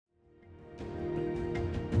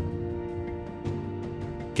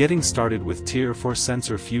Getting started with Tier 4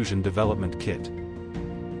 Sensor Fusion Development Kit.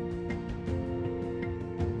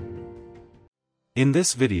 In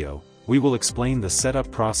this video, we will explain the setup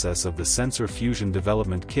process of the Sensor Fusion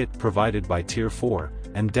Development Kit provided by Tier 4,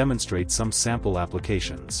 and demonstrate some sample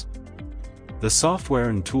applications. The software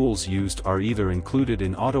and tools used are either included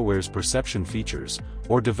in AutoWare's perception features,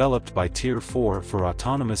 or developed by Tier 4 for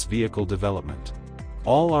autonomous vehicle development.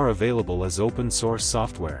 All are available as open-source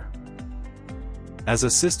software. As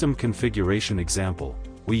a system configuration example,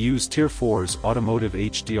 we use Tier 4's Automotive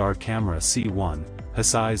HDR camera C1,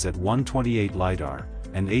 HESAI's at 128 LiDAR,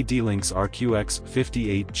 and ADLINK's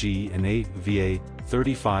RQX58G and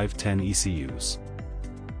AVA3510 ECUs.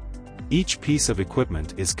 Each piece of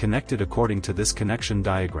equipment is connected according to this connection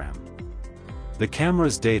diagram. The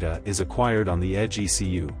camera's data is acquired on the Edge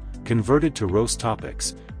ECU, converted to ROS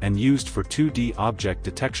topics, and used for 2D object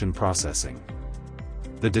detection processing.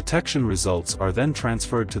 The detection results are then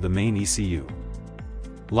transferred to the main ECU.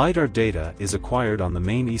 LiDAR data is acquired on the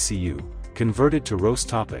main ECU, converted to ROS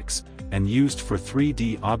topics, and used for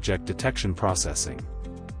 3D object detection processing.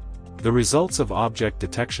 The results of object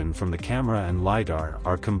detection from the camera and LiDAR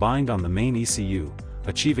are combined on the main ECU,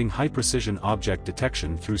 achieving high-precision object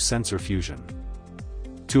detection through sensor fusion.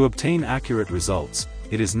 To obtain accurate results,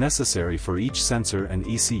 it is necessary for each sensor and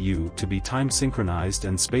ECU to be time-synchronized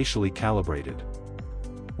and spatially calibrated.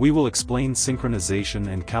 We will explain synchronization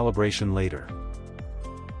and calibration later.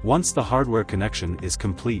 Once the hardware connection is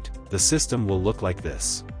complete, the system will look like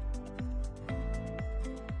this.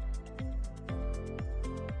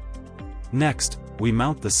 Next, we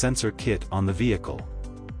mount the sensor kit on the vehicle.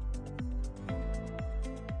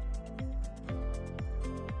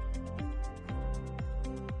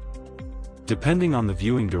 Depending on the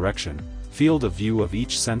viewing direction, field of view of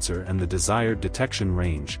each sensor and the desired detection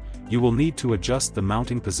range, you will need to adjust the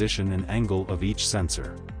mounting position and angle of each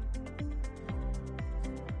sensor.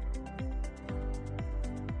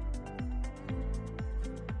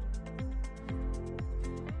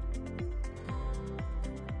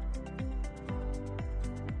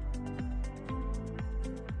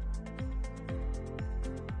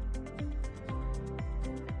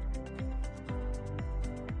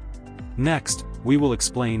 Next, we will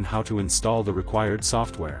explain how to install the required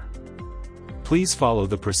software. Please follow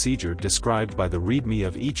the procedure described by the README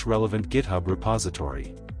of each relevant GitHub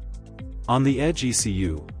repository. On the Edge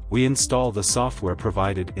ECU, we install the software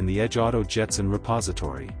provided in the Edge Auto Jetson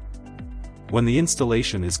repository. When the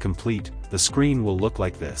installation is complete, the screen will look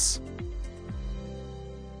like this.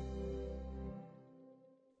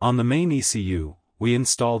 On the main ECU, we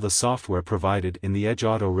install the software provided in the Edge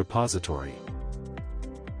Auto repository.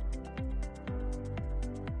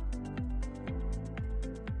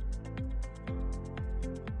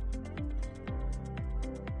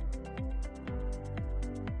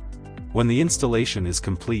 When the installation is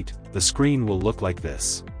complete, the screen will look like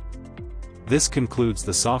this. This concludes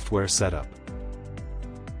the software setup.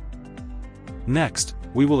 Next,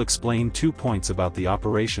 we will explain 2 points about the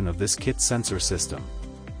operation of this kit sensor system.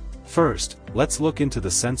 First, let's look into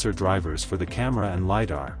the sensor drivers for the camera and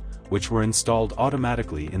LiDAR, which were installed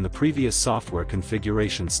automatically in the previous software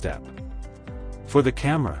configuration step. For the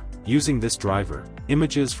camera, using this driver,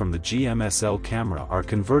 images from the GMSL camera are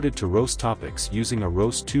converted to ROS topics using a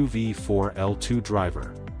ROS 2v4L2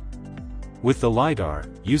 driver. With the LiDAR,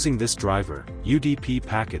 using this driver, UDP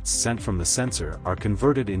packets sent from the sensor are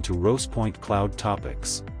converted into ROS point cloud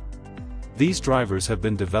topics. These drivers have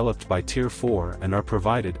been developed by Tier 4 and are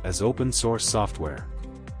provided as open-source software.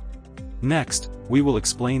 Next, we will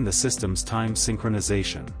explain the system's time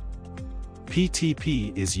synchronization.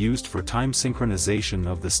 PTP is used for time synchronization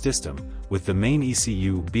of the system, with the main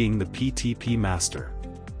ECU being the PTP master.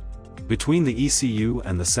 Between the ECU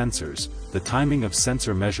and the sensors, the timing of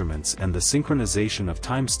sensor measurements and the synchronization of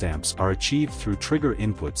timestamps are achieved through trigger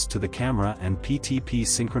inputs to the camera and PTP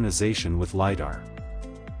synchronization with LiDAR.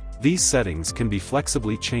 These settings can be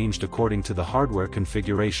flexibly changed according to the hardware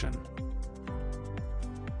configuration.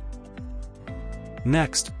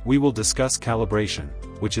 Next, we will discuss calibration,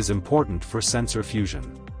 which is important for sensor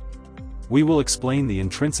fusion. We will explain the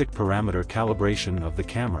intrinsic parameter calibration of the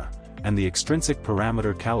camera, and the extrinsic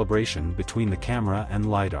parameter calibration between the camera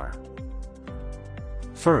and LiDAR.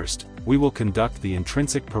 First, we will conduct the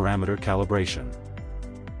intrinsic parameter calibration.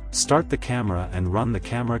 Start the camera and run the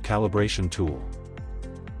camera calibration tool.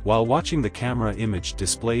 While watching the camera image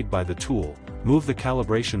displayed by the tool, move the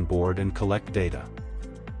calibration board and collect data.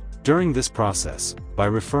 During this process, by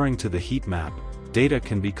referring to the heat map, data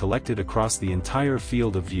can be collected across the entire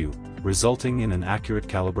field of view, resulting in an accurate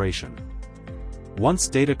calibration. Once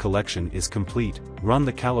data collection is complete, run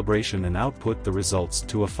the calibration and output the results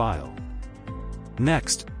to a file.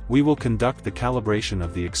 Next, we will conduct the calibration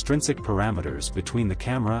of the extrinsic parameters between the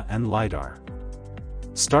camera and LiDAR.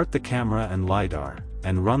 Start the camera and LiDAR,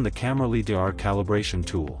 and run the camera LiDAR calibration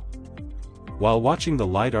tool. While watching the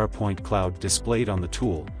LiDAR point cloud displayed on the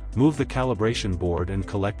tool, move the calibration board and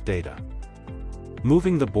collect data.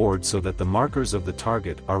 Moving the board so that the markers of the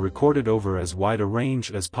target are recorded over as wide a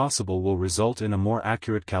range as possible will result in a more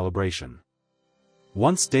accurate calibration.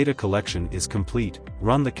 Once data collection is complete,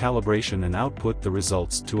 run the calibration and output the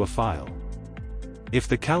results to a file. If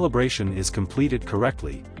the calibration is completed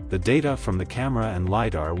correctly, the data from the camera and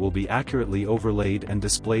LiDAR will be accurately overlaid and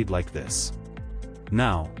displayed like this.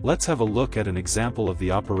 Now, let's have a look at an example of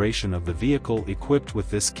the operation of the vehicle equipped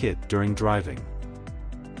with this kit during driving.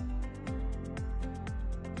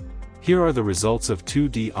 Here are the results of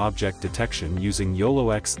 2D object detection using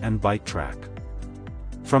YOLO-X and BikeTrack.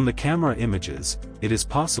 From the camera images, it is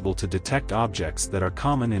possible to detect objects that are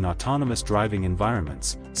common in autonomous driving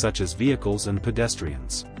environments, such as vehicles and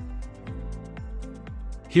pedestrians.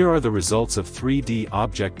 Here are the results of 3D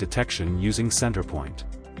object detection using Centerpoint.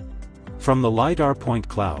 From the LiDAR point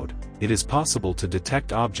cloud, it is possible to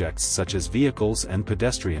detect objects such as vehicles and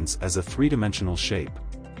pedestrians as a three-dimensional shape.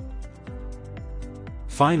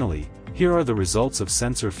 Finally, here are the results of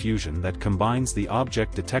sensor fusion that combines the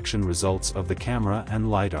object detection results of the camera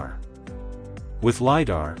and LiDAR. With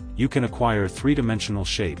LiDAR, you can acquire three-dimensional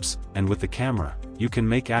shapes, and with the camera, you can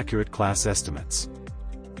make accurate class estimates.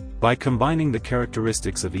 By combining the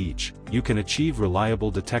characteristics of each, you can achieve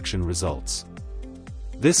reliable detection results.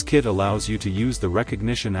 This kit allows you to use the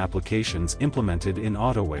recognition applications implemented in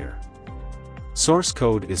AutoWare. Source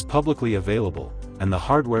code is publicly available, and the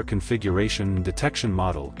hardware configuration and detection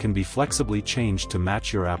model can be flexibly changed to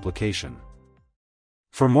match your application.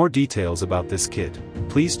 For more details about this kit,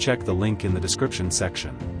 please check the link in the description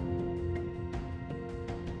section.